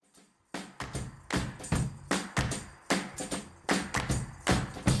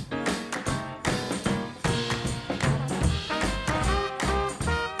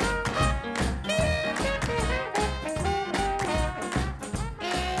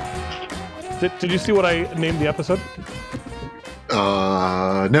Did you see what I named the episode?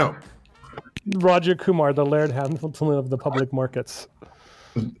 No. Roger Kumar, the Laird Hamilton of the public markets.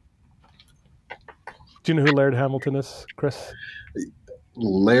 Do you know who Laird Hamilton is, Chris?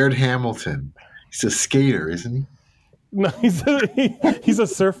 Laird Hamilton. He's a skater, isn't he? No, he's a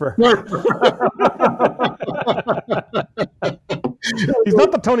surfer. He's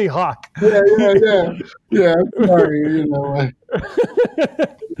not the Tony Hawk. Yeah. Sorry,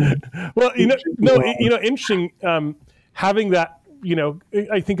 Well, interesting. Having that,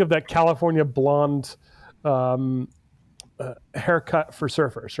 I think of that California blonde haircut for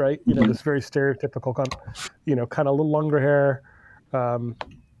surfers, right? This very stereotypical, kind of a little longer hair. Are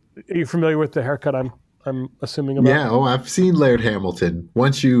you familiar with the haircut I'm assuming about? Yeah, I've seen Laird Hamilton.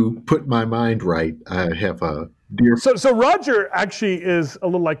 Once you put my mind right, I have a dear... So Roger actually is a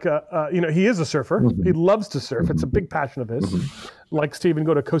little like, he is a surfer. Mm-hmm. He loves to surf. Mm-hmm. It's a big passion of his. Mm-hmm. Likes to even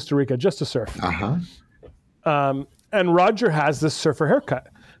go to Costa Rica just to surf. Uh-huh. And Roger has this surfer haircut.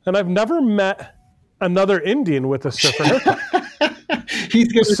 And I've never met another Indian with a surfer haircut. He's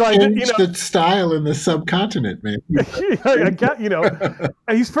going to change the style in the subcontinent, man.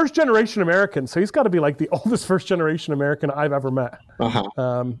 He's first generation American, so he's got to be like the oldest first generation American I've ever met. Uh-huh.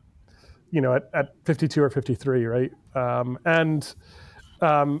 At 52 or 53, right? And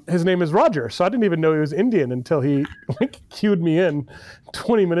his name is Roger, so I didn't even know he was Indian until he cued me in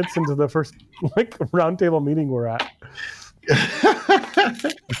 20 minutes into the first roundtable meeting we're at.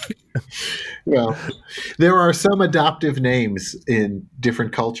 Well, there are some adoptive names in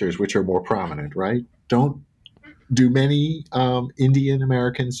different cultures which are more prominent, right? Do many Indian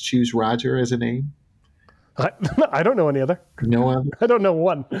Americans choose Roger as a name? I don't know any other. No other? I don't know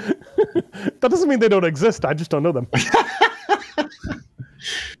one. That doesn't mean they don't exist. I just don't know them.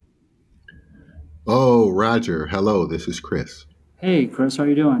 Oh, Roger. Hello, this is Chris. Hey, Chris. How are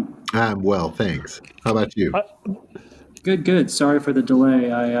you doing? I'm well, thanks. How about you? Good. Sorry for the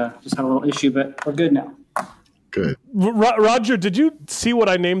delay. I just had a little issue, but we're good now. Good. Roger, did you see what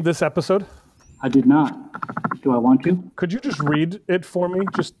I named this episode? I did not. Do I want to? Could you just read it for me,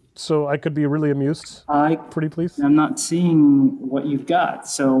 just so I could be really amused? Pretty please. I'm not seeing what you've got,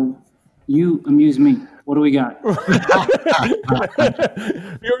 so you amuse me. What do we got?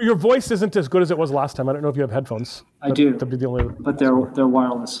 Your voice isn't as good as it was last time. I don't know if you have headphones. I do. That'd be the only. But they're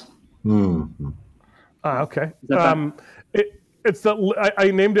wireless. Mm-hmm. Okay.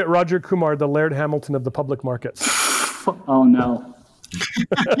 I named it Roger Kumar, the Laird Hamilton of the public markets. Oh no.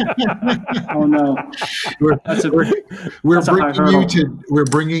 Oh no. We're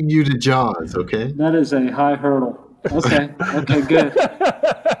bringing you to Jaws, okay? That is a high hurdle. Okay, good.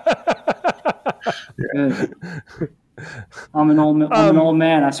 Good. I'm an old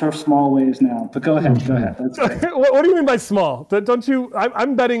man. I surf small waves now. But go ahead. That's great. What do you mean by small? Don't you?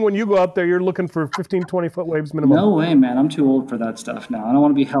 I'm betting when you go out there, you're looking for 15, 20-foot waves minimum. No way, man. I'm too old for that stuff now. I don't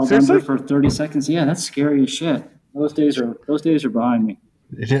want to be held under for 30 seconds. Yeah, that's scary as shit. Those days are behind me.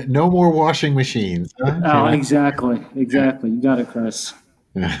 No more washing machines. Huh? Oh, exactly. You got it, Chris.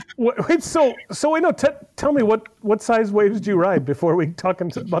 Wait, tell me what size waves do you ride before we talk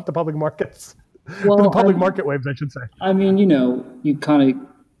about the public markets? Well, the public market waves, I should say. I mean, you kind of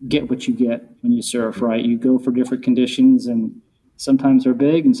get what you get when you surf, right? You go for different conditions, and sometimes they're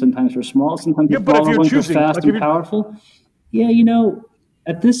big, and sometimes they're small. Sometimes they're fast and powerful. Yeah,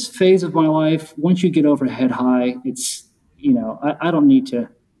 at this phase of my life, once you get over head high, it's I don't need to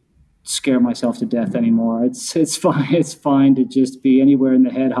scare myself to death anymore. It's fine. It's fine to just be anywhere in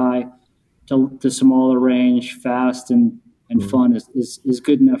the head high, to smaller range, fast and fun is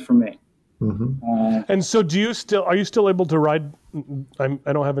good enough for me. Mm-hmm. And so, are you still able to ride? I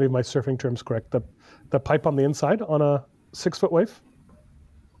don't have any of my surfing terms correct. The pipe on the inside on a 6-foot wave.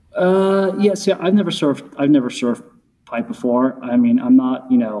 Yes. Yeah, I've never surfed pipe before. I mean, I'm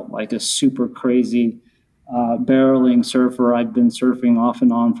not like a super crazy barreling surfer. I've been surfing off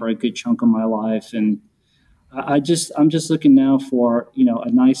and on for a good chunk of my life, and I'm just looking now for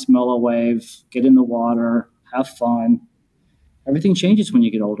a nice mellow wave, get in the water, have fun. Everything changes when you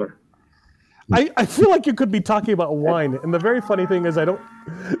get older. I feel like you could be talking about wine, and the very funny thing is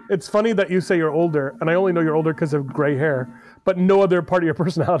it's funny that you say you're older, and I only know you're older because of gray hair, but no other part of your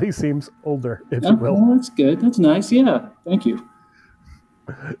personality seems older, if you will. Oh, that's good. That's nice. Yeah. Thank you.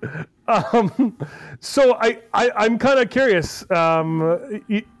 So I'm kind of curious, about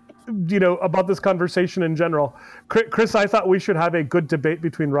this conversation in general. Chris, I thought we should have a good debate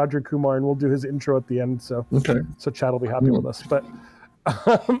between Roger Kumar, and we'll do his intro at the end. So, okay. So Chad will be happy with us. But,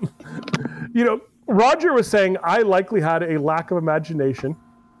 Roger was saying I likely had a lack of imagination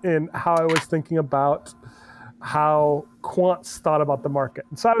in how I was thinking about how quants thought about the market.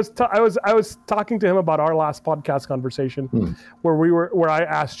 And so I was talking to him about our last podcast conversation, where I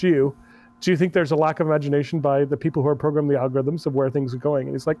asked you, do you think there's a lack of imagination by the people who are programming the algorithms of where things are going?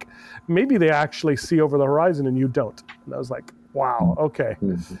 And he's like, maybe they actually see over the horizon and you don't. And I was like, wow, okay.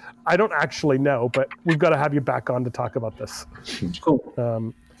 I don't actually know, but we've got to have you back on to talk about this.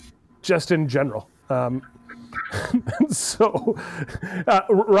 Cool. Just in general. So,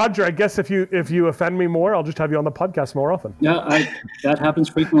 Roger, I guess if you offend me more, I'll just have you on the podcast more often. Yeah, that happens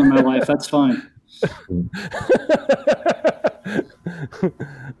frequently in my life. That's fine.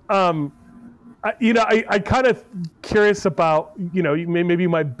 I kind of curious about, maybe you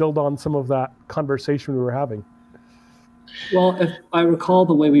might build on some of that conversation we were having. Well, if I recall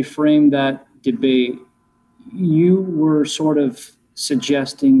the way we framed that debate, you were sort of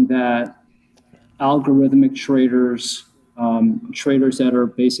suggesting that algorithmic traders, traders that are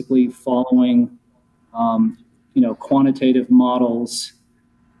basically following, quantitative models,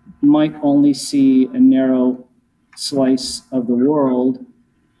 might only see a narrow slice of the world,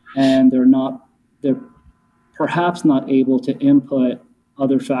 and they're perhaps not able to input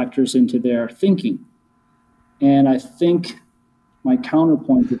other factors into their thinking. And I think my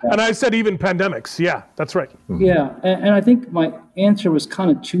counterpoint to that. And I said even pandemics. Yeah, that's right. Yeah, and I think my answer was kind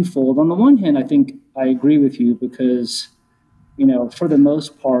of twofold. On the one hand, I think I agree with you because, for the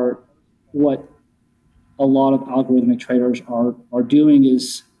most part, what a lot of algorithmic traders are doing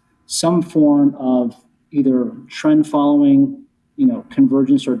is some form of either trend following,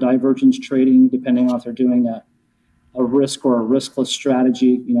 convergence or divergence trading, depending on if they're doing a risk or a riskless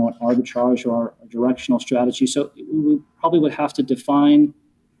strategy, an arbitrage or a directional strategy. So we probably would have to define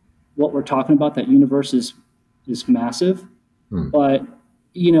what we're talking about. That universe is massive. But,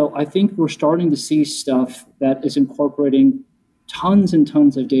 I think we're starting to see stuff that is incorporating tons and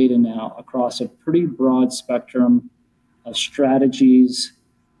tons of data now across a pretty broad spectrum of strategies.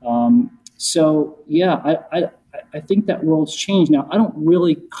 I think that world's changed now. I don't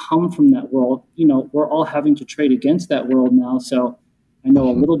really come from that world. We're all having to trade against that world now. So I know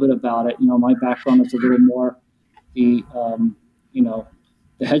a little bit about it. My background is a little more the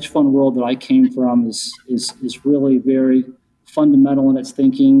hedge fund world that I came from is really very fundamental in its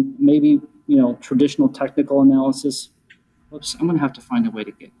thinking. Maybe, traditional technical analysis. Whoops, I'm going to have to find a way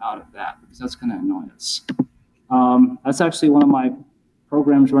to get out of that because that's going to annoy us. That's actually one of my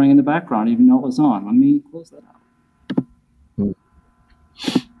programs running in the background, even though it was on. Let me close that out.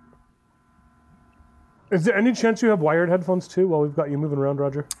 Is there any chance you have wired headphones too while we've got you moving around,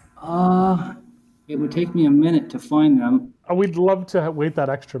 Roger? It would take me a minute to find them. We'd love to wait that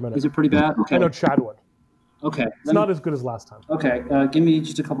extra minute. Is it pretty bad? Okay. I know Chad would. Okay. It's not as good as last time. Okay. Give me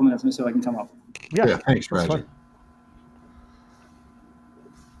just a couple minutes so I can come up. Yeah, thanks, Roger.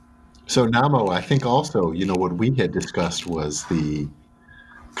 So Namo, I think also, what we had discussed was the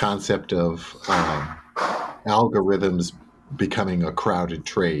concept of algorithms becoming a crowded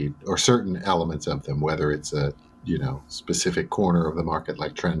trade, or certain elements of them, whether it's a specific corner of the market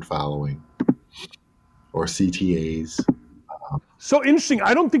like trend following or CTAs. So interesting.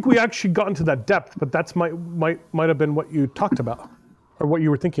 I don't think we actually got into that depth, but that's might have been what you talked about or what you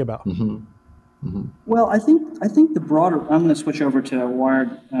were thinking about. Well, I think the broader. I'm going to switch over to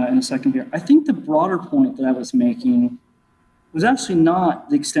Wired in a second here. I think the broader point that I was making was actually not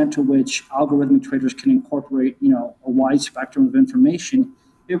the extent to which algorithmic traders can incorporate, a wide spectrum of information.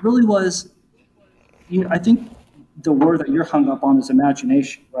 It really was, I think the word that you're hung up on is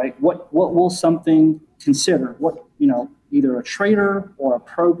imagination, right? What will something consider? What, either a trader or a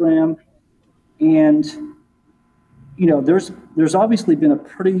program. And, there's obviously been a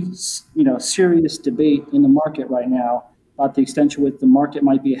pretty, serious debate in the market right now about the extent to which the market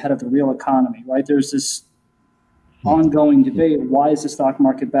might be ahead of the real economy, right? There's this ongoing debate. Why is the stock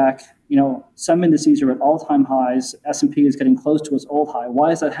market back? Some indices are at all-time highs. S&P is getting close to its old high.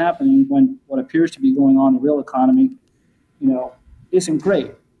 Why is that happening when what appears to be going on in the real economy, isn't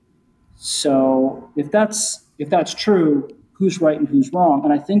great? So if that's true, who's right and who's wrong?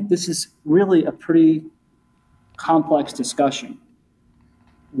 And I think this is really a pretty complex discussion.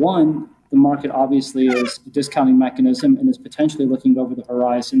 One, the market obviously is a discounting mechanism and is potentially looking over the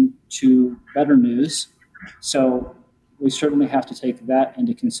horizon to better news. So we certainly have to take that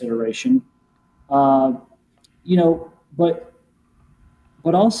into consideration. But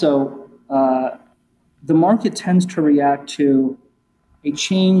also the market tends to react to a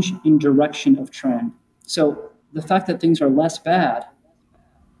change in direction of trend. So the fact that things are less bad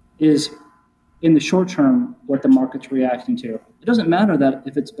is, in the short term, what the market's reacting to. It doesn't matter that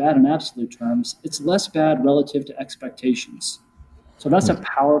if it's bad in absolute terms, it's less bad relative to expectations. So that's a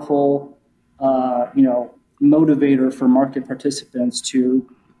powerful, motivator for market participants to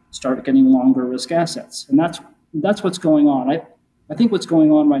start getting longer risk assets. And that's what's going on. I think what's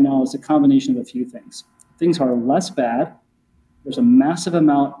going on right now is a combination of a few things. Things are less bad. There's a massive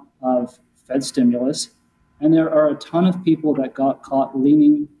amount of Fed stimulus, and there are a ton of people that got caught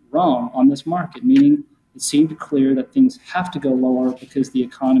leaning wrong on this market, meaning it seemed clear that things have to go lower because the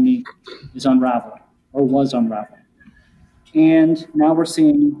economy is unraveling or was unraveling. And now we're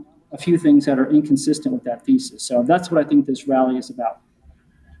seeing a few things that are inconsistent with that thesis. So that's what I think this rally is about.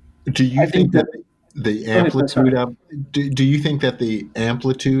 Do you think that the amplitude of do you think that the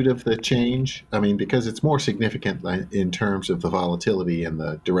amplitude of the change, I mean, because it's more significant in terms of the volatility and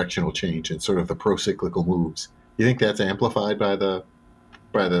the directional change and sort of the pro-cyclical moves, you think that's amplified by the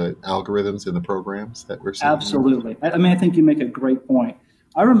algorithms and the programs that we're seeing? Absolutely. I mean, I think you make a great point.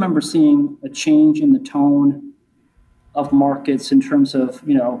 I remember seeing a change in the tone of markets in terms of,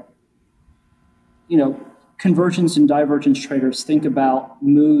 convergence and divergence traders think about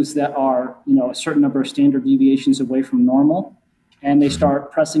moves that are, a certain number of standard deviations away from normal, and they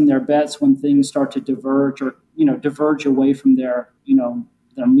start pressing their bets when things start to diverge or, diverge away from their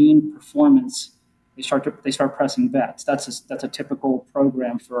mean performance. They start pressing bets. That's a typical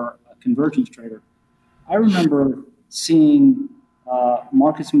program for a convergence trader. I remember seeing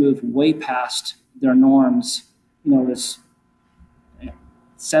markets move way past their norms, this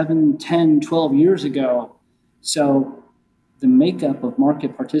 7, 10, 12 years ago. So the makeup of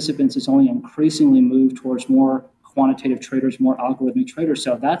market participants is only increasingly moved towards more quantitative traders, more algorithmic traders.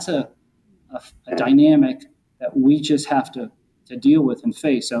 So that's a dynamic that we just have to deal with and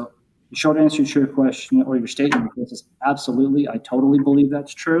face. So the short answer to your question or your statement is absolutely, I totally believe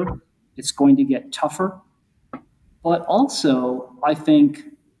that's true. It's going to get tougher. But also, I think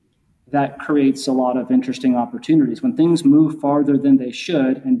that creates a lot of interesting opportunities. When things move farther than they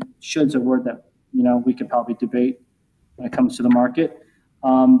should, and should's a word that we could probably debate when it comes to the market.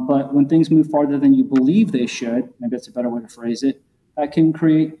 But when things move farther than you believe they should, maybe that's a better way to phrase it, that can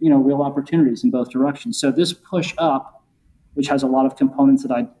create real opportunities in both directions. So this push up, which has a lot of components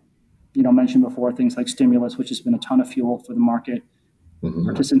that I mentioned before, things like stimulus, which has been a ton of fuel for the market,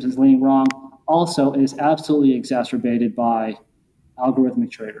 participants leaning wrong, also is absolutely exacerbated by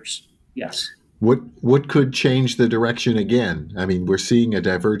algorithmic traders. Yes. What could change the direction again? I mean, we're seeing a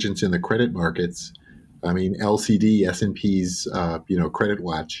divergence in the credit markets. I mean, LCD, S&P's, credit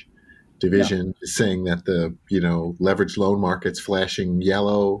watch division is saying that the, leveraged loan market's flashing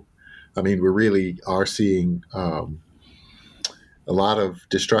yellow. I mean, we really are seeing a lot of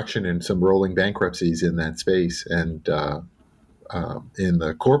destruction and some rolling bankruptcies in that space. And in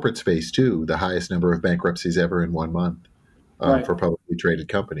the corporate space, too, the highest number of bankruptcies ever in 1 month for publicly traded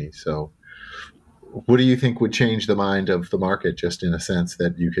companies. So what do you think would change the mind of the market, just in a sense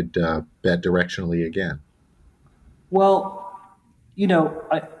that you could bet directionally again? Well,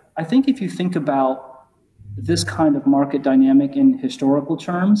 I think if you think about this kind of market dynamic in historical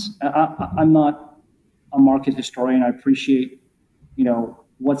terms, I'm not a market historian. I appreciate,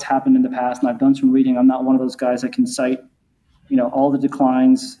 what's happened in the past, and I've done some reading. I'm not one of those guys that can cite, all the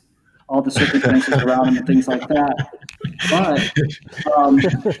declines, all the circumstances around them and things like that.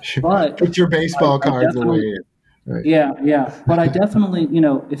 But put your baseball cards away. Right. Yeah. But I definitely,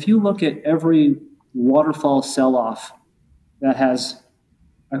 if you look at every waterfall sell-off that has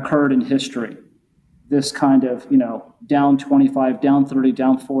occurred in history, this kind of, down 25, down 30,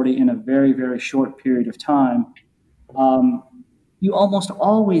 down 40 in a very, very short period of time, you almost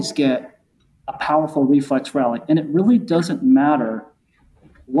always get a powerful reflex rally. And it really doesn't matter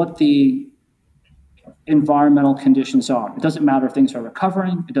what the environmental conditions are. It doesn't matter if things are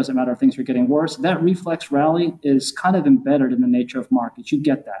recovering. It doesn't matter if things are getting worse. That reflex rally is kind of embedded in the nature of markets. You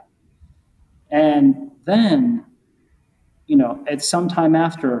get that. And then, at some time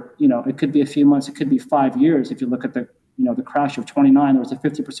after, it could be a few months, it could be 5 years. If you look at the crash of 29, there was a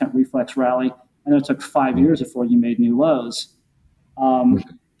 50% reflex rally, and it took 5 years before you made new lows.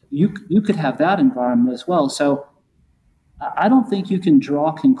 You could have that environment as well. So I don't think you can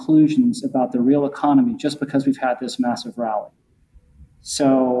draw conclusions about the real economy just because we've had this massive rally.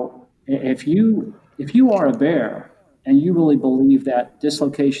 So if you are a bear and you really believe that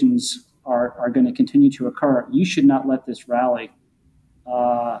dislocations are going to continue to occur, you should not let this rally,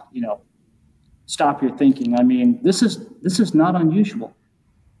 stop your thinking. I mean, this is not unusual,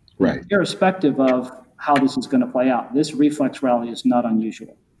 right? Irrespective of how this is going to play out, this reflex rally is not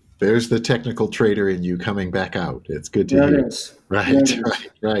unusual. There's the technical trader in you coming back out. It's good to hear. There it is.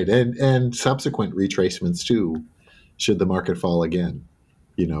 Right. And subsequent retracements too, should the market fall again.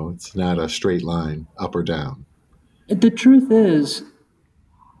 It's not a straight line up or down. The truth is,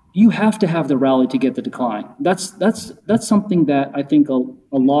 you have to have the rally to get the decline. That's something that I think a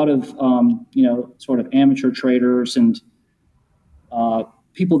lot of sort of amateur traders and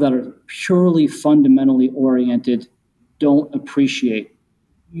people that are purely fundamentally oriented don't appreciate.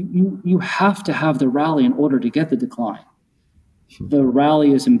 You have to have the rally in order to get the decline. The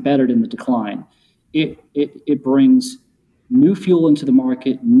rally is embedded in the decline. It brings new fuel into the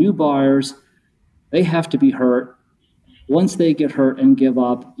market, new buyers. They have to be hurt. Once they get hurt and give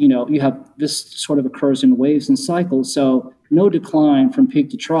up, you have this sort of occurs in waves and cycles. So no decline from peak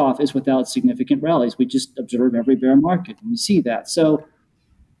to trough is without significant rallies. We just observe every bear market and we see that. So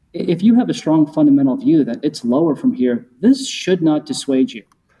if you have a strong fundamental view that it's lower from here, this should not dissuade you.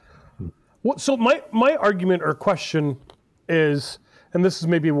 Well, so my argument or question is, and this is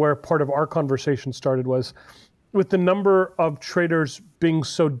maybe where part of our conversation started, was with the number of traders being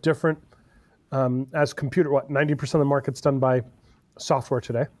so different as computer, 90% of the market's done by software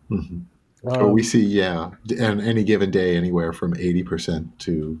today. So we see, on any given day, anywhere from 80%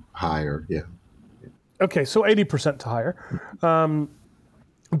 to higher. Yeah. Okay, so 80% to higher.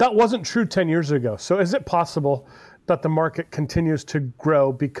 That wasn't true 10 years ago. So is it possible that the market continues to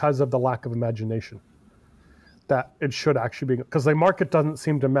grow because of the lack of imagination? That it should actually be, because the market doesn't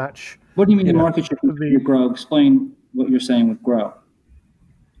seem to match. What do you mean the market should continue to grow? Explain what you're saying with grow.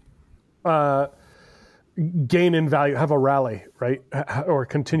 Gain in value, have a rally, right? Or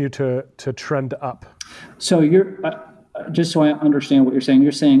continue to trend up. So you're, just so I understand what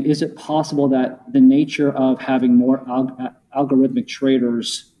you're saying, is it possible that the nature of having more algorithmic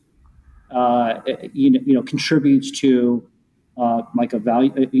traders, contributes to like a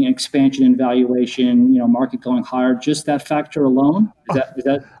value expansion in valuation, market going higher? Just that factor alone? Is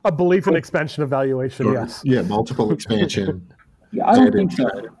that a belief in expansion of valuation? Or, yes. Yeah, multiple expansion. Yeah, I don't think so.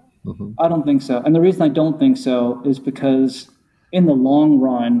 I don't think so. And the reason I don't think so is because in the long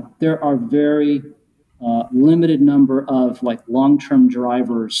run, there are very limited number of like long-term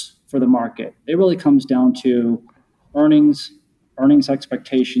drivers for the market. It really comes down to earnings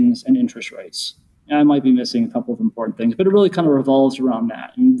expectations, and interest rates. And I might be missing a couple of important things, but it really kind of revolves around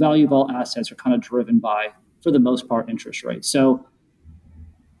that. And value of all assets are kind of driven by, for the most part, interest rates. So,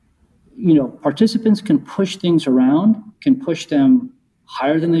 participants can push things around, can push them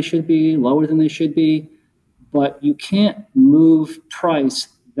higher than they should be, lower than they should be, but you can't move price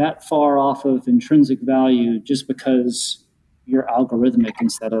that far off of intrinsic value just because you're algorithmic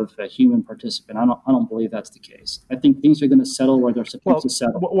instead of a human participant. I don't believe that's the case. I think things are going to settle where they're supposed to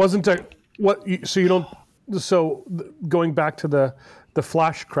settle. Wasn't that what? So you don't. So going back to the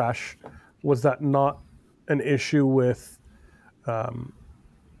flash crash, was that not an issue with?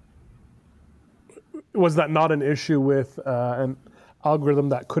 Was that not an issue with an algorithm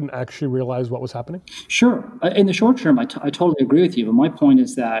that couldn't actually realize what was happening? Sure. In the short term, I totally agree with you. But my point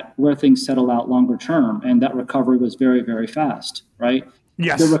is that where things settle out longer term, and that recovery was very, very fast, right?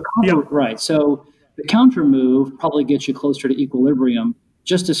 Yes. The recovery, right. So the counter move probably gets you closer to equilibrium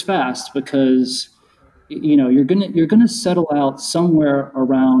just as fast because you're gonna settle out somewhere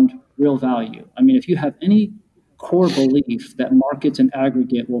around real value. I mean, if you have any core belief that markets in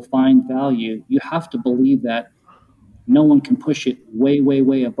aggregate will find value, you have to believe that no one can push it way, way,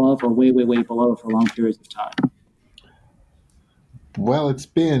 way above or way, way, way below for long periods of time. Well,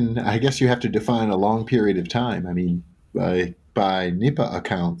 I guess you have to define a long period of time. I mean, by NIPA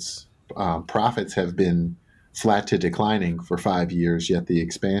accounts, profits have been flat to declining for 5 years, yet the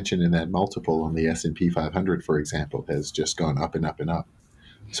expansion in that multiple on the S&P 500, for example, has just gone up and up and up.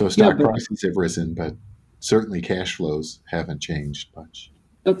 So stock prices have risen, but certainly cash flows haven't changed much.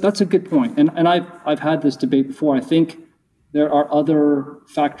 That's a good point. And I've had this debate before. I think there are other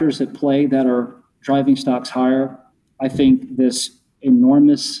factors at play that are driving stocks higher. I think this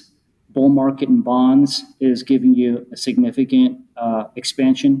enormous bull market in bonds is giving you a significant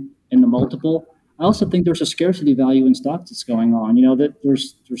expansion in the multiple. I also think there's a scarcity value in stocks that's going on. That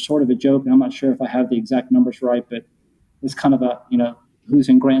there's sort of a joke, and I'm not sure if I have the exact numbers right, but it's kind of a, who's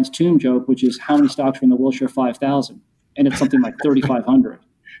in Grant's tomb joke, which is how many stocks are in the Wilshire 5,000? And it's something like 3,500.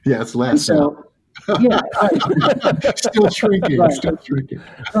 Yeah, it's less. So, yeah, right. Still shrinking. Right. Still shrinking.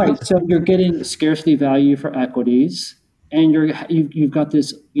 Right. So you're getting scarcity value for equities, and you've got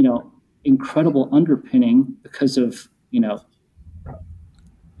this incredible underpinning because of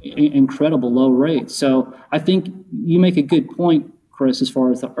incredible low rates. So I think you make a good point, Chris, as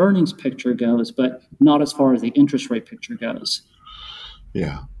far as the earnings picture goes, but not as far as the interest rate picture goes.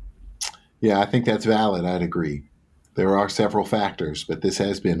 Yeah, I think that's valid. I'd agree. There are several factors, but this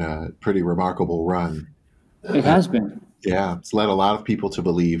has been a pretty remarkable run. It has been. Yeah, it's led a lot of people to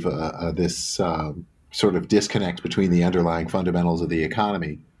believe this sort of disconnect between the underlying fundamentals of the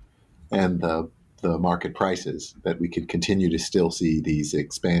economy and the market prices, that we could continue to still see these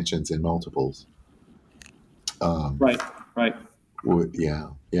expansions in multiples. Right. Yeah.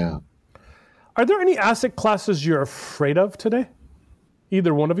 Are there any asset classes you're afraid of today?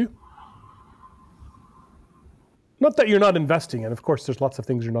 Either one of you? Not that you're not investing in. Of course, there's lots of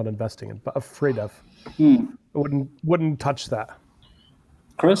things you're not investing in, but afraid of. I wouldn't touch that.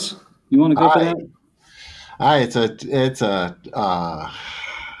 Chris, you want to go for that? It's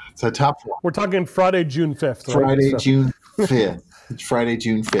a tough one. We're talking Friday, June 5th. Right? Friday, June 5th. It's Friday,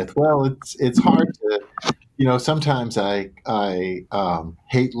 June 5th. Well, it's hard to, sometimes I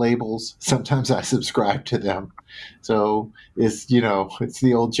hate labels. Sometimes I subscribe to them. So it's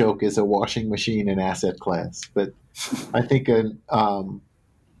the old joke, is a washing machine an asset class. But I think in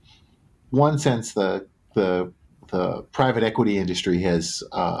one sense, the private equity industry has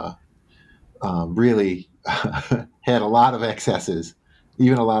really had a lot of excesses,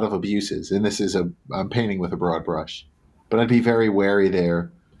 even a lot of abuses. And I'm painting with a broad brush, but I'd be very wary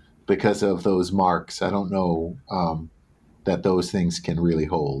there because of those marks. I don't know that those things can really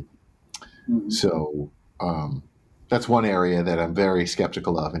hold. Mm-hmm. So that's one area that I'm very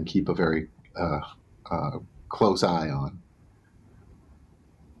skeptical of and keep a very close eye on.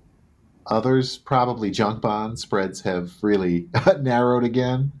 Others, probably junk bond spreads have really narrowed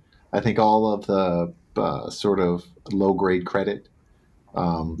again. I think all of the sort of low-grade credit,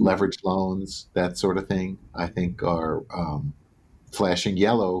 leveraged loans, that sort of thing, I think are flashing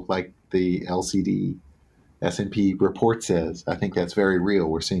yellow, like the LCD S&P report says. I think that's very real.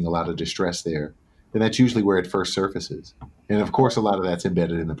 We're seeing a lot of distress there. And that's usually where it first surfaces. And, of course, a lot of that's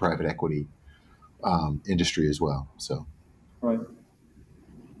embedded in the private equity industry as well. So, right.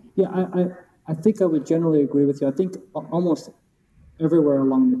 Yeah, I think I would generally agree with you. I think almost everywhere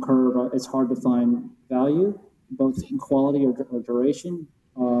along the curve, it's hard to find value, both in quality or duration.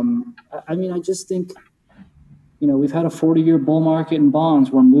 I just think, we've had a 40-year bull market in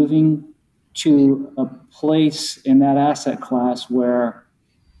bonds. We're moving to a place in that asset class where,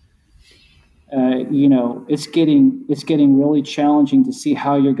 it's getting really challenging to see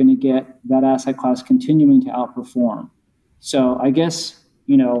how you're going to get that asset class continuing to outperform. So I guess,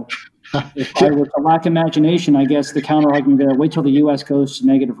 if I were to lack imagination, I guess the counter argument there, wait till the U.S. goes to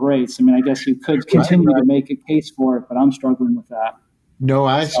negative rates. I mean, I guess you could continue to make a case for it, but I'm struggling with that. No,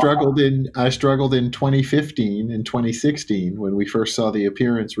 I struggled in 2015 and 2016 when we first saw the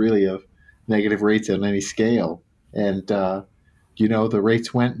appearance really of negative rates on any scale. And, the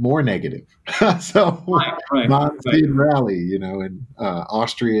rates went more negative. So bonds did rally, in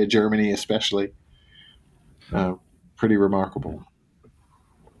Austria, Germany especially. Pretty remarkable.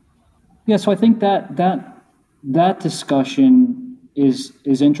 Yeah, so I think that discussion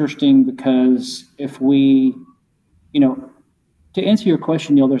is interesting because if we, to answer your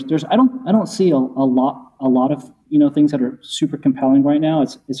question, Neil, there's I don't see a lot of things that are super compelling right now.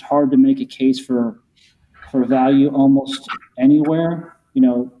 It's hard to make a case for value almost anywhere.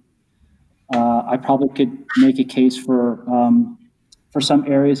 I probably could make a case for some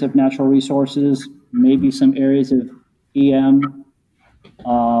areas of natural resources, maybe some areas of EM.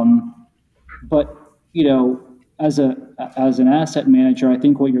 But as an asset manager, I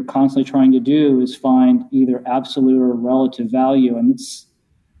think what you're constantly trying to do is find either absolute or relative value, and it's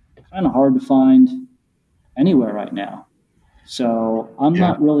kind of hard to find anywhere right now. So I'm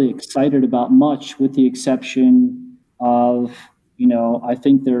not really excited about much, with the exception of I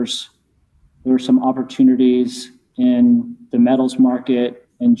think there's some opportunities in the metals market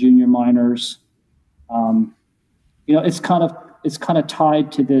and junior miners. It's kind of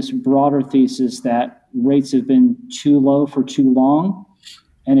tied to this broader thesis that rates have been too low for too long.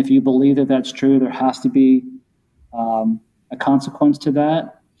 And if you believe that that's true, there has to be a consequence to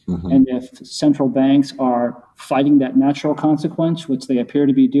that. Mm-hmm. And if central banks are fighting that natural consequence, which they appear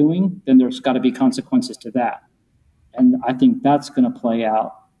to be doing, then there's got to be consequences to that. And I think that's going to play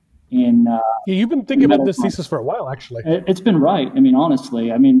out in... you've been thinking about this thesis for a while, actually. It's been right. I mean,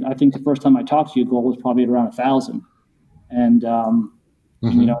 honestly, I think the first time I talked to you, gold was probably at around 1,000. And, now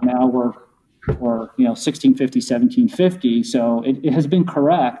we're 1650, 1750. So it has been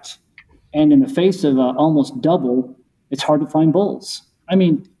correct. And in the face of almost double, it's hard to find bulls. I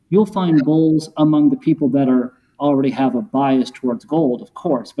mean, you'll find bulls among the people that already have a bias towards gold, of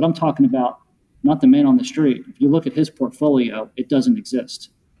course. But I'm talking about not the man on the street. If you look at his portfolio, it doesn't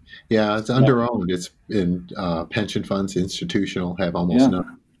exist. Yeah, it's underowned. It's in pension funds, institutional, have almost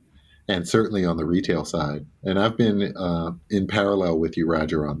none. And certainly on the retail side. And I've been in parallel with you,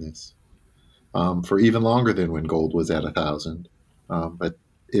 Roger, on this for even longer than when gold was at 1,000. But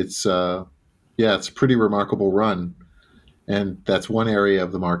it's a pretty remarkable run. And that's one area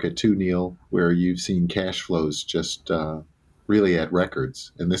of the market too, Neil, where you've seen cash flows just really at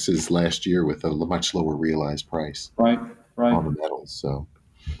records. And this is last year with a much lower realized price right on the metals. So,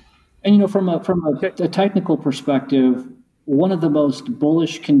 and from a technical perspective, one of the most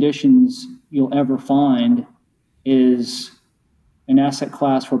bullish conditions you'll ever find is an asset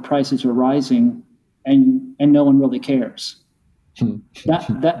class where prices are rising and no one really cares.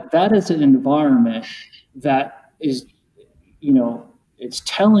 That is an environment that is, it's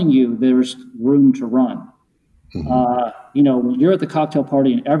telling you there's room to run. When you're at the cocktail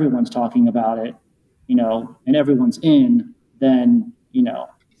party and everyone's talking about it, and everyone's in, then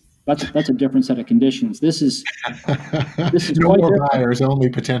that's a different set of conditions. This is no quite more different. Buyers, only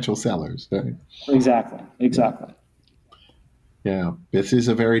potential sellers. Right? Exactly. Yeah, this is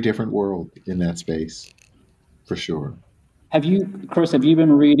a very different world in that space, for sure. Chris, have you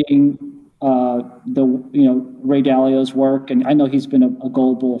been reading Ray Dalio's work? And I know he's been a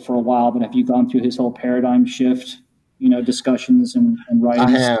gold bull for a while, but have you gone through his whole paradigm shift, discussions and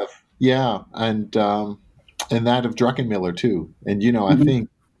writings? I have, yeah, and that of Druckenmiller too. And I think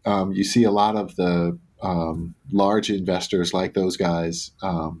you see a lot of the large investors like those guys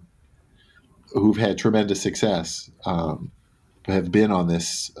who've had tremendous success have been on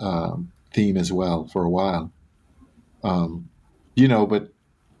this theme as well for a while. But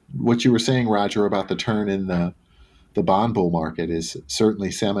what you were saying, Roger, about the turn in the bond bull market is certainly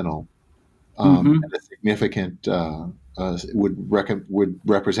seminal, and a significant would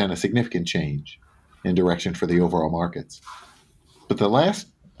represent a significant change in direction for the overall markets. But the last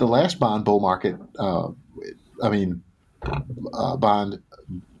bond bull market, bond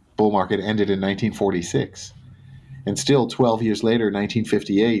bull market ended in 1946, and still 12 years later,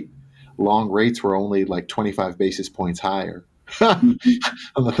 1958, long rates were only like 25 basis points higher on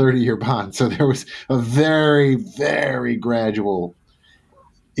the 30-year bond. So there was a very, very gradual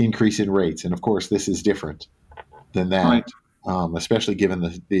increase in rates. And of course, this is different than that, right. Especially given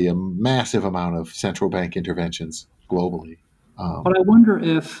the massive amount of central bank interventions globally. But I wonder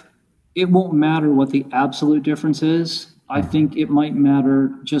if it won't matter what the absolute difference is. I think it might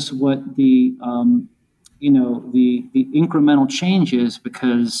matter just what the incremental change is,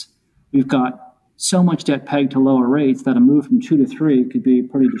 because we've got so much debt pegged to lower rates that a move from 2 to 3 could be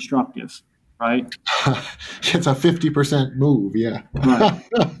pretty destructive, right? It's a 50% move, yeah.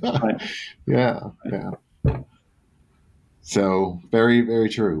 Right. Yeah. So very, very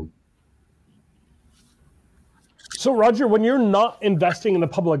true. So, Roger, when you're not investing in the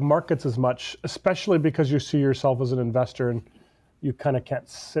public markets as much, especially because you see yourself as an investor and you kind of can't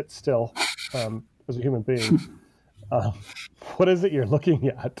sit still as a human being, what is it you're looking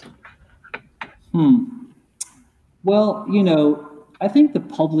at? Well, I think the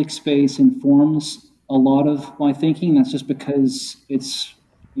public space informs a lot of my thinking. That's just because it's,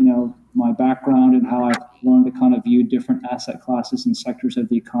 my background and how I've learned to kind of view different asset classes and sectors of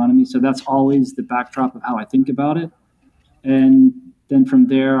the economy. So that's always the backdrop of how I think about it. And then from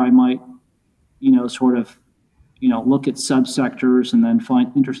there, I might, sort of, look at subsectors and then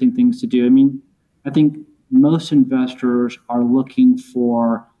find interesting things to do. I mean, I think most investors are looking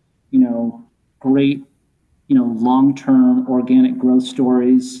for, great, long-term organic growth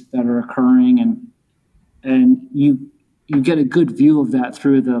stories that are occurring, and you get a good view of that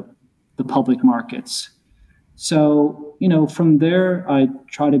through the public markets. So, from there, I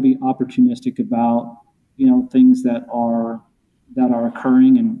try to be opportunistic about, things that are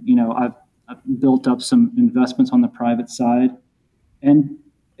occurring. And, I've built up some investments on the private side, and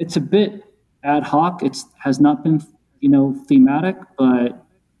it's a bit ad hoc. It has not been, thematic, but,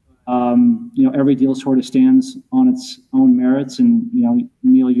 every deal sort of stands on its own merits. And,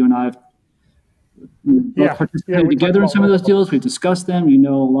 Neil, you and I have participated together in some of those deals. We've discussed them. A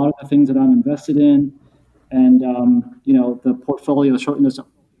lot of the things that I'm invested in, and the portfolio certainly doesn't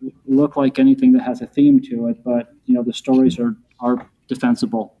look like anything that has a theme to it, but the stories are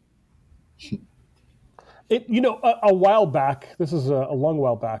defensible. A while back, this is a long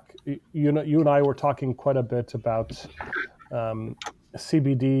while back, you and I were talking quite a bit about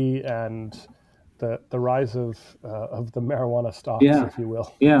CBD and the rise of the marijuana stocks, if you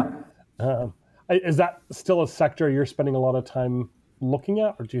will. Yeah. Is that still a sector you're spending a lot of time looking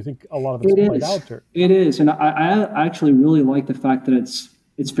at, or do you think a lot of it's played out? It is, and I actually really like the fact that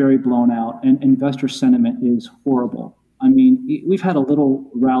it's very blown out, and investor sentiment is horrible. I mean, we've had a little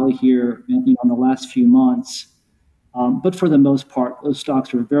rally here in the last few months, but for the most part, those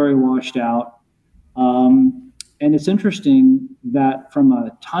stocks are very washed out. And it's interesting that from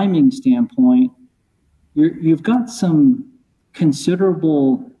a timing standpoint, you've got some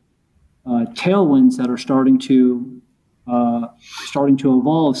considerable tailwinds that are starting to starting to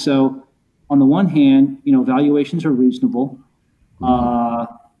evolve. So on the one hand, valuations are reasonable.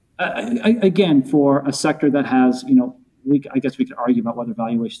 Again, for a sector that has, I guess we could argue about whether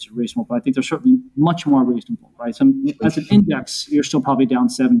valuations are reasonable, but I think they're certainly much more reasonable, right? So as an index, you're still probably down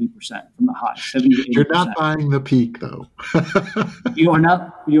 70% from the high, 70 to 80%. You're not buying the peak, though. You are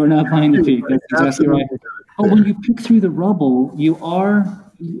not buying the peak. That's exactly right. But when you pick through the rubble,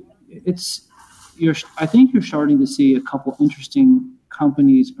 I think you're starting to see a couple interesting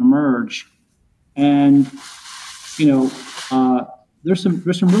companies emerge, and there's some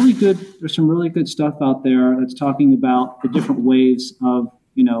really good stuff out there that's talking about the different waves of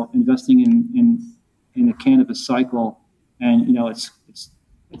investing in the cannabis cycle, and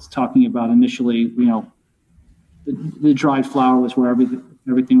it's talking about initially the dried flower was where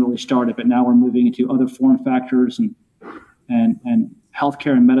everything really started, but now we're moving into other form factors and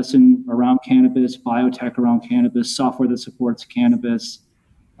healthcare and medicine around cannabis, biotech around cannabis, software that supports cannabis.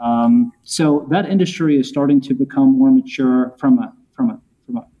 So that industry is starting to become more mature from a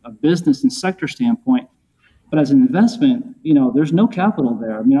business and sector standpoint. But as an investment, there's no capital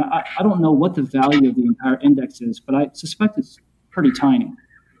there. I mean, I don't know what the value of the entire index is, but I suspect it's pretty tiny.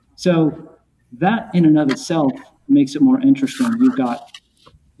 So that in and of itself makes it more interesting. You've got,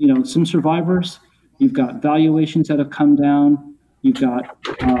 some survivors. You've got valuations that have come down. You've got,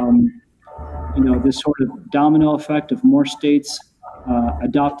 this sort of domino effect of more states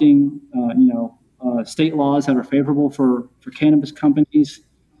adopting, state laws that are favorable for cannabis companies.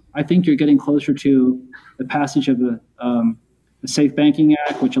 I think you're getting closer to the passage of the Safe Banking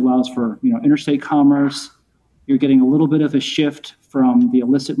Act, which allows for interstate commerce. You're getting a little bit of a shift from the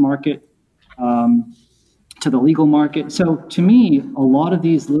illicit market to the legal market. So to me, a lot of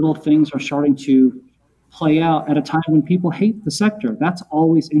these little things are starting to play out at a time when people hate the sector. That's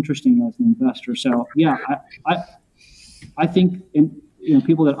always interesting as an investor. So yeah, I think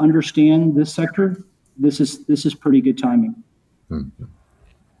people that understand this sector, this is pretty good timing. Mm-hmm.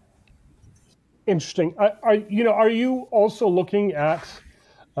 Interesting. Are you also looking at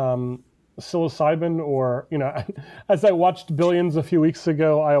psilocybin, or as I watched Billions a few weeks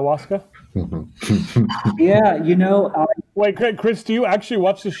ago, ayahuasca? Yeah, Wait, Chris, do you actually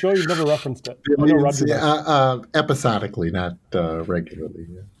watch the show? You've never referenced it. Billions, episodically, not regularly.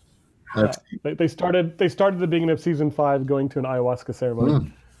 Yeah. They started at the beginning of season 5 going to an ayahuasca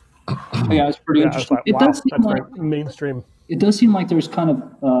ceremony. Yeah, it's pretty interesting. That's very mainstream. It does seem like there's kind of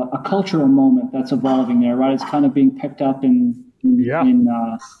a cultural moment that's evolving there, right? It's kind of being picked up in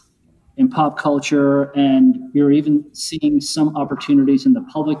pop culture, and you're even seeing some opportunities in the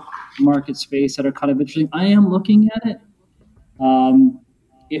public market space that are kind of interesting. I am looking at it.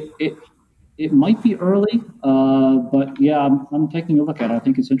 It might be early, but yeah, I'm taking a look at it. I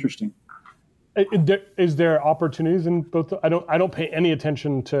think it's interesting. Is there opportunities in both? I don't pay any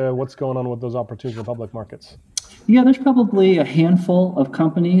attention to what's going on with those opportunities in public markets. Yeah, there's probably a handful of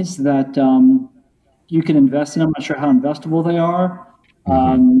companies that you can invest in. I'm not sure how investable they are.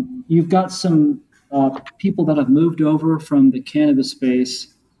 You've got some people that have moved over from the cannabis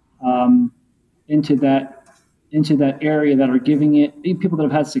space into that area that are giving it, people that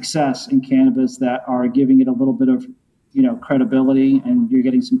have had success in cannabis that are giving it a little bit of credibility, and you're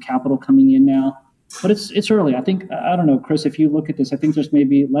getting some capital coming in now. But it's early. I think, I don't know, Chris, if you look at this, I think there's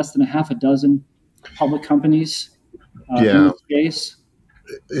maybe less than a half a dozen public companies in the space.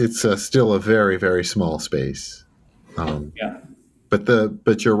 It's still a very, very small space.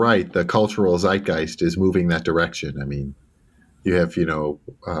 But you're right. The cultural zeitgeist is moving that direction. I mean, you have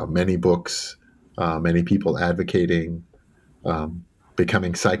many books, many people advocating,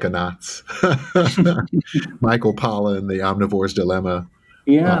 becoming psychonauts. Michael Pollan, The Omnivore's Dilemma.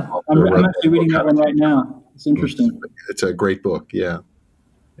 Yeah, I'm actually reading that one right now. It's interesting. It's a great book. Yeah.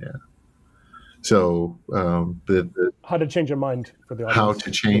 So How to Change Your Mind for the audience. How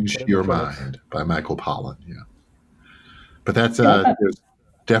to Change Your Mind by Michael Pollan. Yeah. But that's there's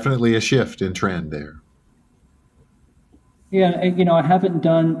definitely a shift in trend there. Yeah, I haven't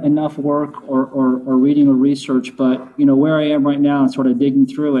done enough work or reading or research, but where I am right now and sort of digging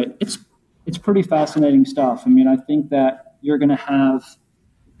through it, it's pretty fascinating stuff. I mean, I think that you're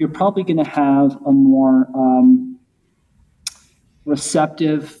probably going to have a more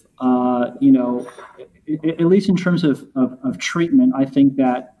receptive, at least in terms of treatment. I think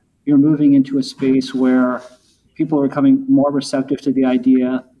that you're moving into a space where people are becoming more receptive to the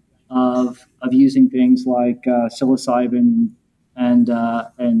idea of using things like psilocybin and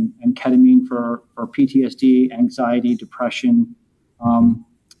ketamine for PTSD, anxiety, depression.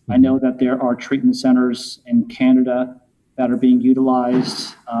 I know that there are treatment centers in Canada that are being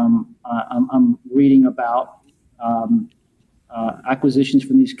utilized. I'm reading about acquisitions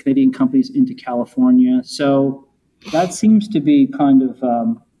from these Canadian companies into California. So that seems to be kind of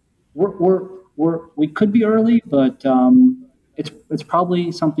we could be early, but it's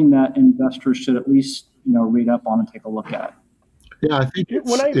probably something that investors should at least read up on and take a look at. Yeah, I think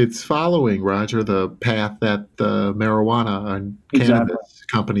it's following, Roger, the path that the marijuana and cannabis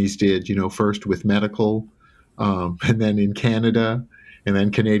companies did, first with medical, and then in Canada, and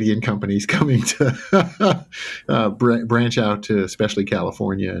then Canadian companies coming to branch out to especially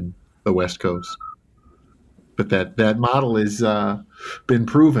California and the West Coast. But that model has been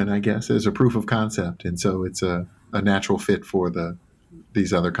proven, I guess, as a proof of concept. And so it's a natural fit for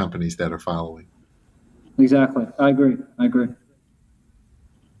these other companies that are following. Exactly. I agree.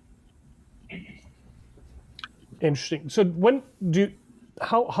 Interesting. So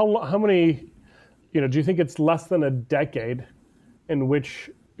how many, do you think it's less than a decade in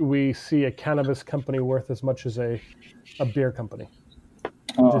which we see a cannabis company worth as much as a beer company?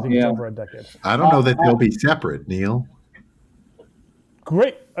 Do you think it's over a decade? I don't know that they'll be separate, Neil.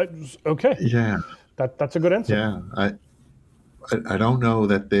 Great. Okay. Yeah. That's a good answer. Yeah. I don't know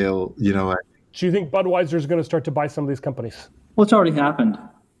that they'll, Do you think Budweiser is going to start to buy some of these companies? Well, it's already happened.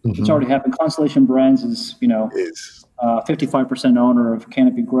 Mm-hmm. It's already happened. Constellation Brands is, 55% owner of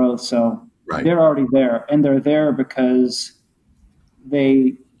Canopy Growth. So they're already there. And they're there because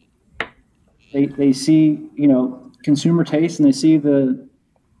they see, consumer taste, and they see the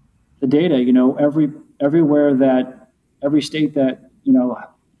data, everywhere that every state that,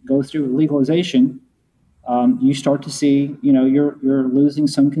 goes through legalization, you start to see, you're losing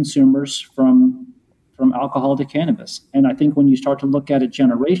some consumers from alcohol to cannabis. And I think when you start to look at it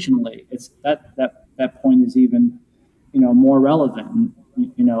generationally, it's that point is even, more relevant.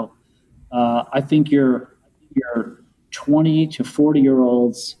 I think your 20 to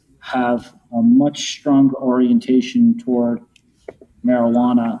 40-year-olds have a much stronger orientation toward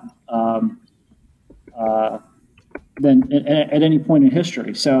marijuana than at any point in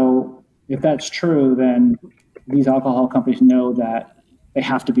history. So if that's true, then these alcohol companies know that they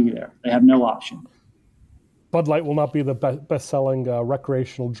have to be there. They have no option. Bud Light will not be the best-selling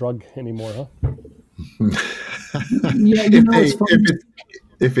recreational drug anymore, huh? Yeah,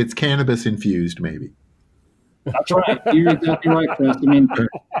 if it's cannabis infused, maybe. That's right. You're exactly right, Chris. I mean,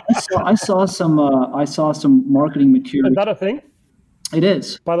 I saw some marketing material. Is that a thing? It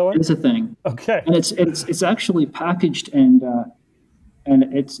is. By the way, it's a thing. Okay. And it's actually packaged and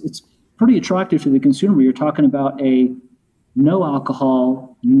it's pretty attractive to the consumer. You're talking about a no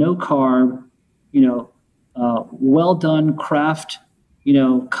alcohol, no carb, well done craft,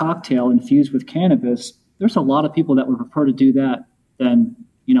 cocktail infused with cannabis. There's a lot of people that would prefer to do that than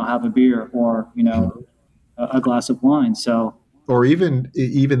have a beer or a glass of wine. So, or even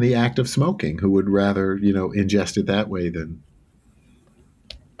the act of smoking, who would rather ingest it that way than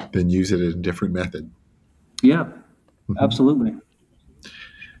use it in a different method. Yeah, absolutely.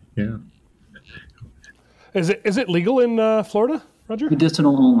 Yeah. Is it legal in Florida, Roger?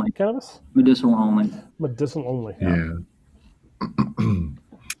 Medicinal only. Cannabis? Medicinal only. Medicinal only. Yeah.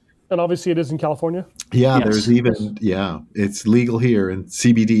 And obviously it is in California? Yeah, yes. There's even, it's legal here, and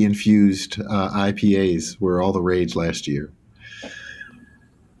CBD infused IPAs were all the rage last year.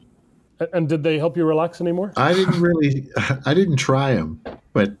 And did they help you relax anymore? I didn't try them,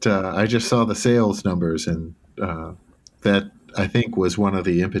 but I just saw the sales numbers, and that I think was one of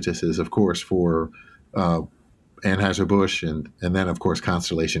the impetuses, of course, for Anheuser-Busch and then, of course,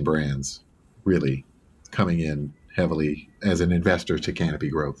 Constellation Brands really coming in heavily as an investor to Canopy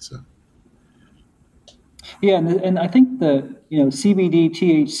Growth. So. Yeah, and I think the CBD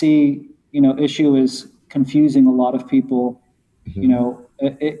THC issue is confusing a lot of people. Mm-hmm.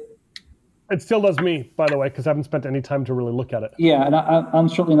 It still does me, by the way, because I haven't spent any time to really look at it. Yeah, and I'm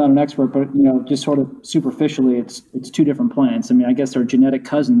certainly not an expert, but just sort of superficially, it's two different plants. I mean, I guess they're genetic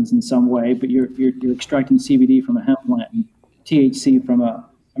cousins in some way, but you're extracting CBD from a hemp plant and THC from a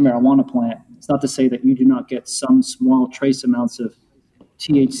marijuana plant. It's not to say that you do not get some small trace amounts of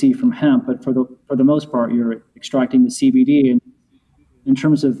THC from hemp, but for the most part, you're extracting the CBD. And in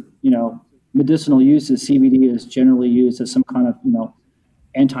terms of medicinal uses, CBD is generally used as some kind of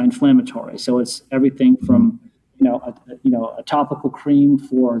anti-inflammatory. So it's everything from a topical cream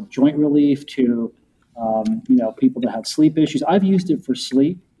for joint relief to people that have sleep issues. I've used it for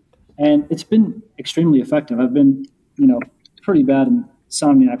sleep, and it's been extremely effective. I've been pretty bad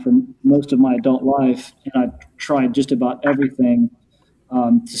insomniac for most of my adult life, and I've tried just about everything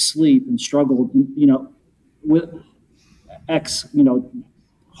to sleep and struggled with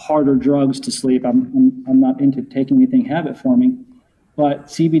harder drugs to sleep. I'm not into taking anything habit forming. But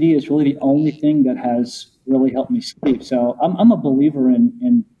CBD is really the only thing that has really helped me sleep. So I'm a believer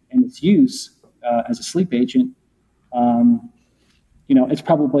in its use as a sleep agent. It's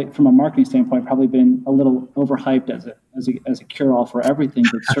probably, from a marketing standpoint, probably been a little overhyped as a cure-all for everything,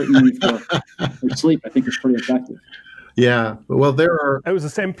 but certainly for sleep, I think it's pretty effective. Yeah. Well, It was the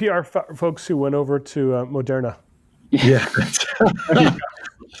same PR folks who went over to Moderna. Yeah.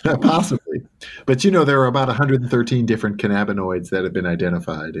 Possibly. But there are about 113 different cannabinoids that have been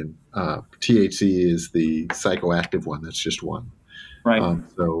identified, and THC is the psychoactive one. That's just one. Right.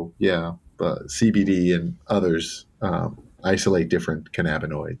 So yeah, CBD and others isolate different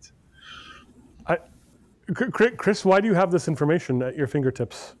cannabinoids. Chris, why do you have this information at your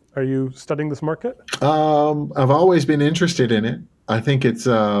fingertips? Are you studying this market? I've always been interested in it. I think it's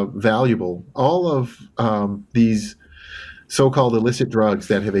valuable. All of these so-called illicit drugs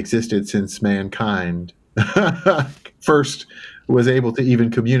that have existed since mankind first was able to even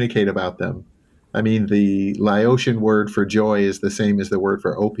communicate about them. I mean, the Laotian word for joy is the same as the word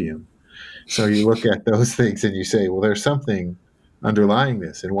for opium. So you look at those things and you say, well, there's something underlying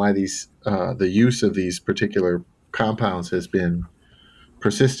this, and why the use of these particular compounds has been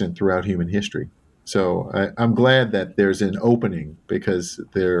persistent throughout human history. So I'm glad that there's an opening, because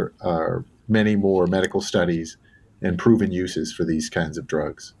there are many more medical studies and proven uses for these kinds of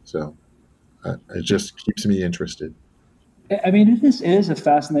drugs. So it just keeps me interested. I mean, it is a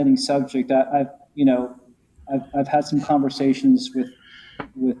fascinating subject. I've had some conversations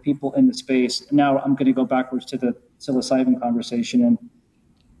with people in the space. Now I'm going to go backwards to the psilocybin conversation,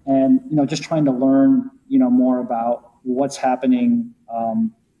 and just trying to learn more about what's happening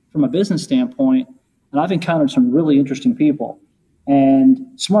from a business standpoint. And I've encountered some really interesting people and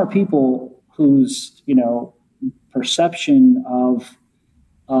smart people whose perception of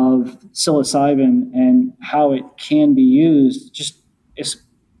psilocybin and how it can be used just is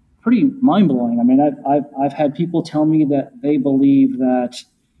pretty mind-blowing. I mean, I've had people tell me that they believe that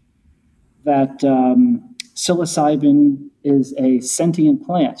psilocybin is a sentient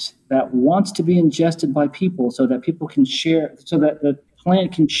plant that wants to be ingested by people, so that people can share, so that the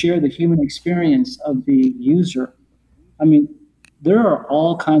plant can share the human experience of the user. I mean, there are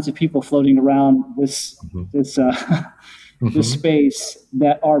all kinds of people floating around this space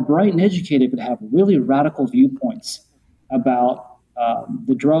that are bright and educated, but have really radical viewpoints about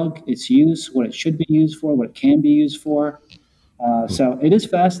the drug, its use, what it should be used for, what it can be used for. So it is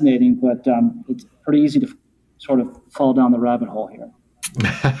fascinating, but it's pretty easy to sort of fall down the rabbit hole here.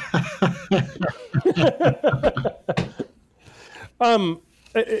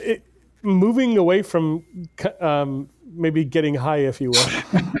 Moving away from maybe getting high, if you will.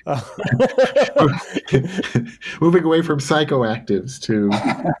 Moving away from psychoactives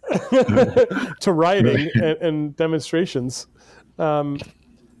to rioting and demonstrations.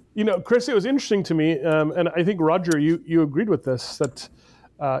 Chris, it was interesting to me, and I think, Roger, you agreed with this, that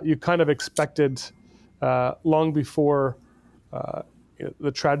you kind of expected long before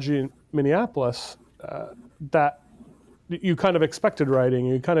the tragedy in Minneapolis that you kind of expected rioting.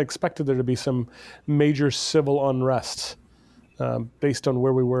 You kind of expected there to be some major civil unrest based on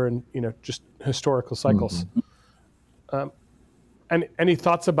where we were in just historical cycles. Mm-hmm. And any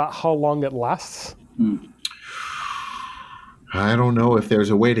thoughts about how long it lasts? I don't know if there's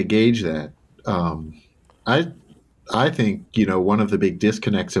a way to gauge that. I think one of the big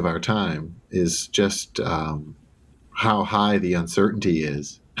disconnects of our time is just how high the uncertainty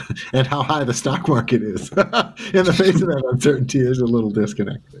is, and how high the stock market is. In the face of that uncertainty, there's a little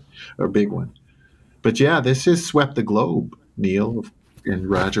disconnect, a big one. But yeah, this has swept the globe, Neil and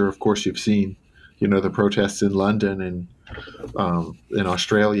Roger. Of course, you've seen the protests in London and in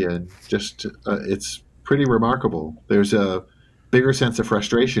Australia, and just it's pretty remarkable. There's a bigger sense of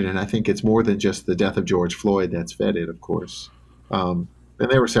frustration, and I think it's more than just the death of George Floyd that's fed it, of course. And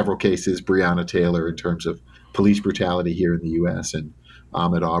there were several cases, Breonna Taylor, in terms of police brutality here in the U.S., and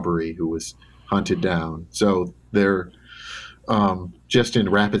Ahmaud Arbery, who was hunted down. So there, just in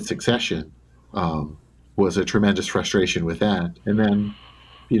rapid succession, was a tremendous frustration with that. And then,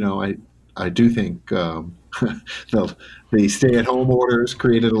 I do think the stay-at-home orders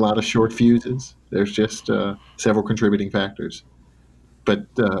created a lot of short fuses. There's just several contributing factors. But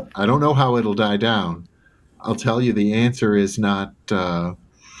I don't know how it'll die down. I'll tell you, the answer is not the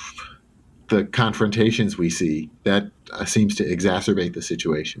confrontations we see. That seems to exacerbate the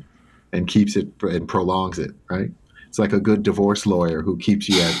situation and keeps it and prolongs it, right? It's like a good divorce lawyer who keeps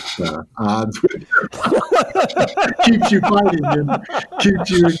you at odds with you, keeps you fighting and keeps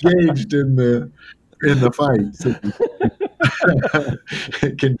you engaged in the fight. So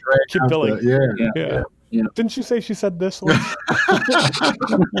it can drag keep billing. Yeah. Didn't you say she said this once?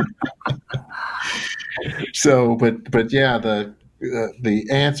 So, but yeah, the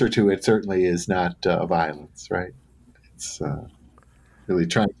answer to it certainly is not violence, right? It's really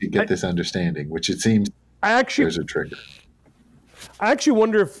trying to get this understanding, which it seems there's a trigger. I actually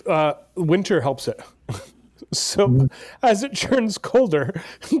wonder if winter helps it. So as it turns colder,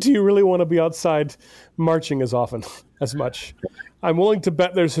 do you really want to be outside marching as often, as much? I'm willing to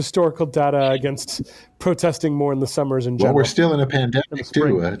bet there's historical data against protesting more in the summers in general. Well, we're still in a pandemic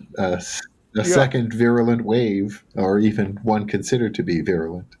too, a second virulent wave, or even one considered to be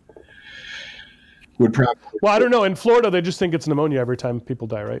virulent. Would probably. Well, I don't know. In Florida, they just think it's pneumonia every time people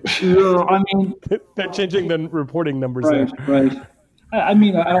die, right? No, I mean, they're changing the reporting numbers right, there. Right. I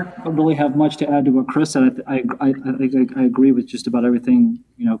mean, I don't really have much to add to what Chris said. I agree with just about everything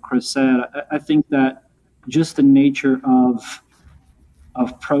Chris said. I think that just the nature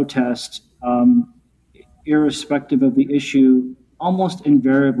of protest, irrespective of the issue, almost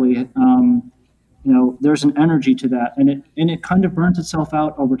invariably, there's an energy to that, and it kind of burns itself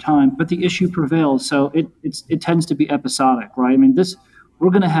out over time. But the issue prevails, so it tends to be episodic, right? I mean, this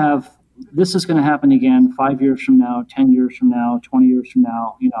is going to happen again 5 years from now, 10 years from now, 20 years from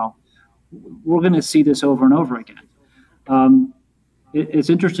now. We're going to see this over and over again. It's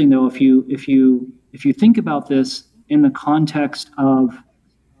interesting though, if you think about this in the context of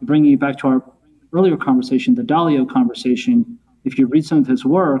bringing it back to our earlier conversation, the Dalio conversation. If you read some of his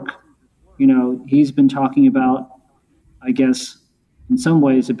work, he's been talking about, I guess, in some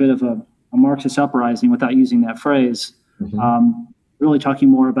ways, a bit of a Marxist uprising without using that phrase. Mm-hmm. Really talking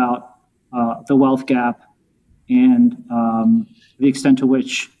more about the wealth gap and the extent to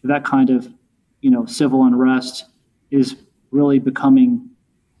which that kind of, civil unrest is really becoming,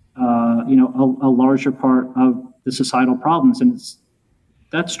 a larger part of the societal problems. And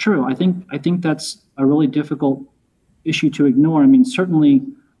that's true. I think that's a really difficult issue to ignore. I mean, certainly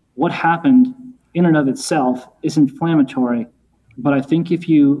what happened in and of itself is inflammatory, but I think if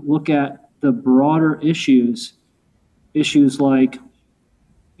you look at the broader issues like,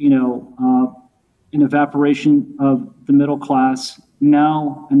 an evaporation of the middle class,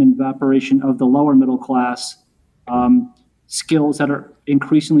 now an evaporation of the lower middle class, skills that are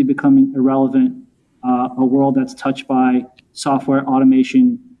increasingly becoming irrelevant, a world that's touched by software,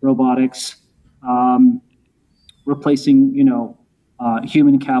 automation, robotics, replacing,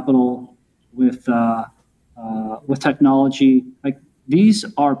 human capital with technology. Like, these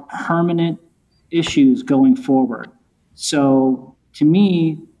are permanent issues going forward. So to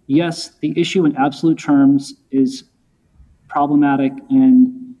me, yes, the issue in absolute terms is problematic,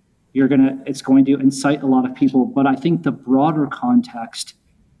 and it's going to incite a lot of people. But I think the broader context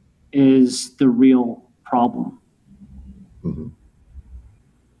is the real problem. Mm-hmm.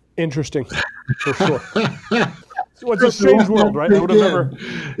 Interesting, for sure. So it's a strange world, right?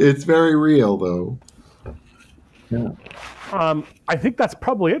 It's very real, though. Yeah. I think that's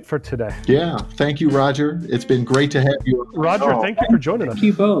probably it for today. Yeah. Thank you, Roger. It's been great to have you. Roger, thank you for joining us. Thank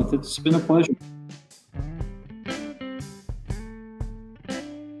you both. It's been a pleasure.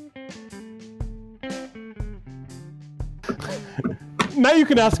 Now you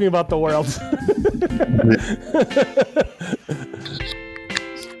can ask me about the world.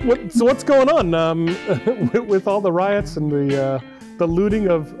 What's going on with all the riots and the looting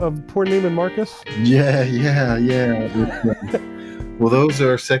of poor Neiman Marcus? Yeah. Well, those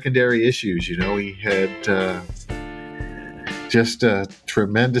are secondary issues. We had just a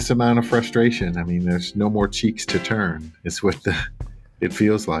tremendous amount of frustration. I mean, there's no more cheeks to turn. It's what it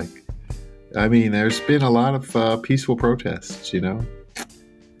feels like. I mean, there's been a lot of peaceful protests,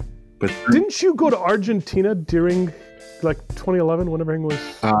 But didn't you go to Argentina during, 2011 when everything was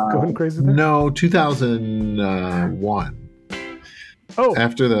going crazy there? No, 2001. Oh.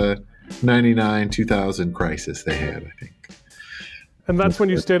 After the 99-2000 crisis they had, I think. And that's when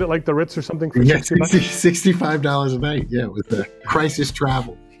you stayed at the Ritz or something for $65 a night. Yeah, with the crisis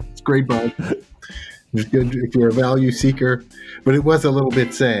travel. It's great bud. It's good if you're a value seeker. But it was a little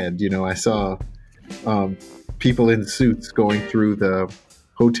bit sad. I saw people in suits going through the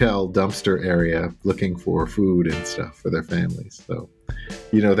hotel dumpster area looking for food and stuff for their families. So,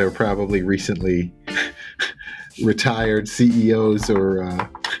 they're probably recently retired CEOs or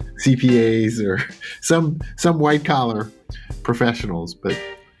CPAs or some white collar professionals, but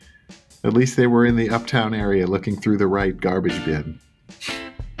at least they were in the uptown area looking through the right garbage bin.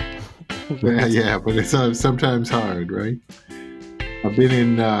 Yeah, but it's sometimes hard, right? I've been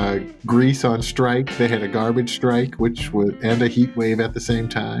in Greece on strike. They had a garbage strike, and a heat wave at the same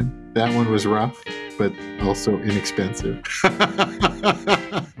time. That one was rough, but also inexpensive.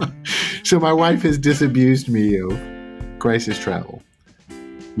 So my wife has disabused me of crisis travel.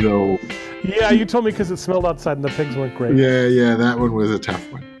 Though Yeah, you told me because it smelled outside and the pigs weren't great. Yeah, that one was a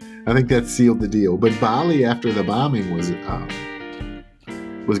tough one. I think that sealed the deal. But Bali after the bombing was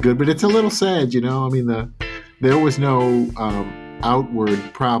good. But it's a little sad, you know. I mean, there was no outward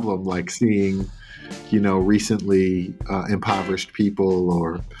problem like seeing, you know, recently impoverished people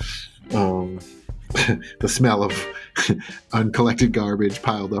or the smell of uncollected garbage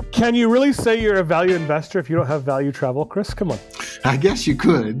piled up. Can you really say you're a value investor if you don't have value travel, Chris? Come on. I guess you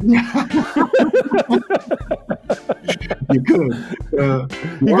could. You could.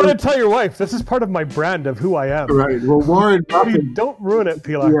 You got to tell your wife, this is part of my brand of who I am. Right. Well, Warren Buffett... Don't ruin it,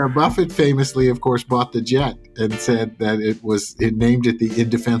 Pilar. Yeah, Buffett famously, of course, bought the jet and said that it named it the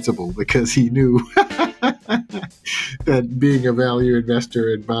Indefensible because he knew that being a value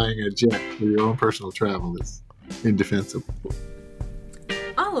investor and buying a jet for your own personal travel is indefensible.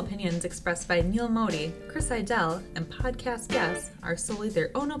 All opinions expressed by Neil Modi, Chris Idell, and podcast guests are solely their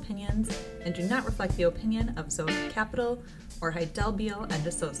own opinions and do not reflect the opinion of Zoe Capital or Idell Beal and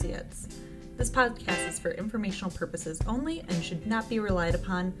Associates. This podcast is for informational purposes only and should not be relied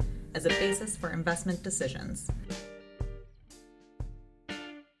upon as a basis for investment decisions.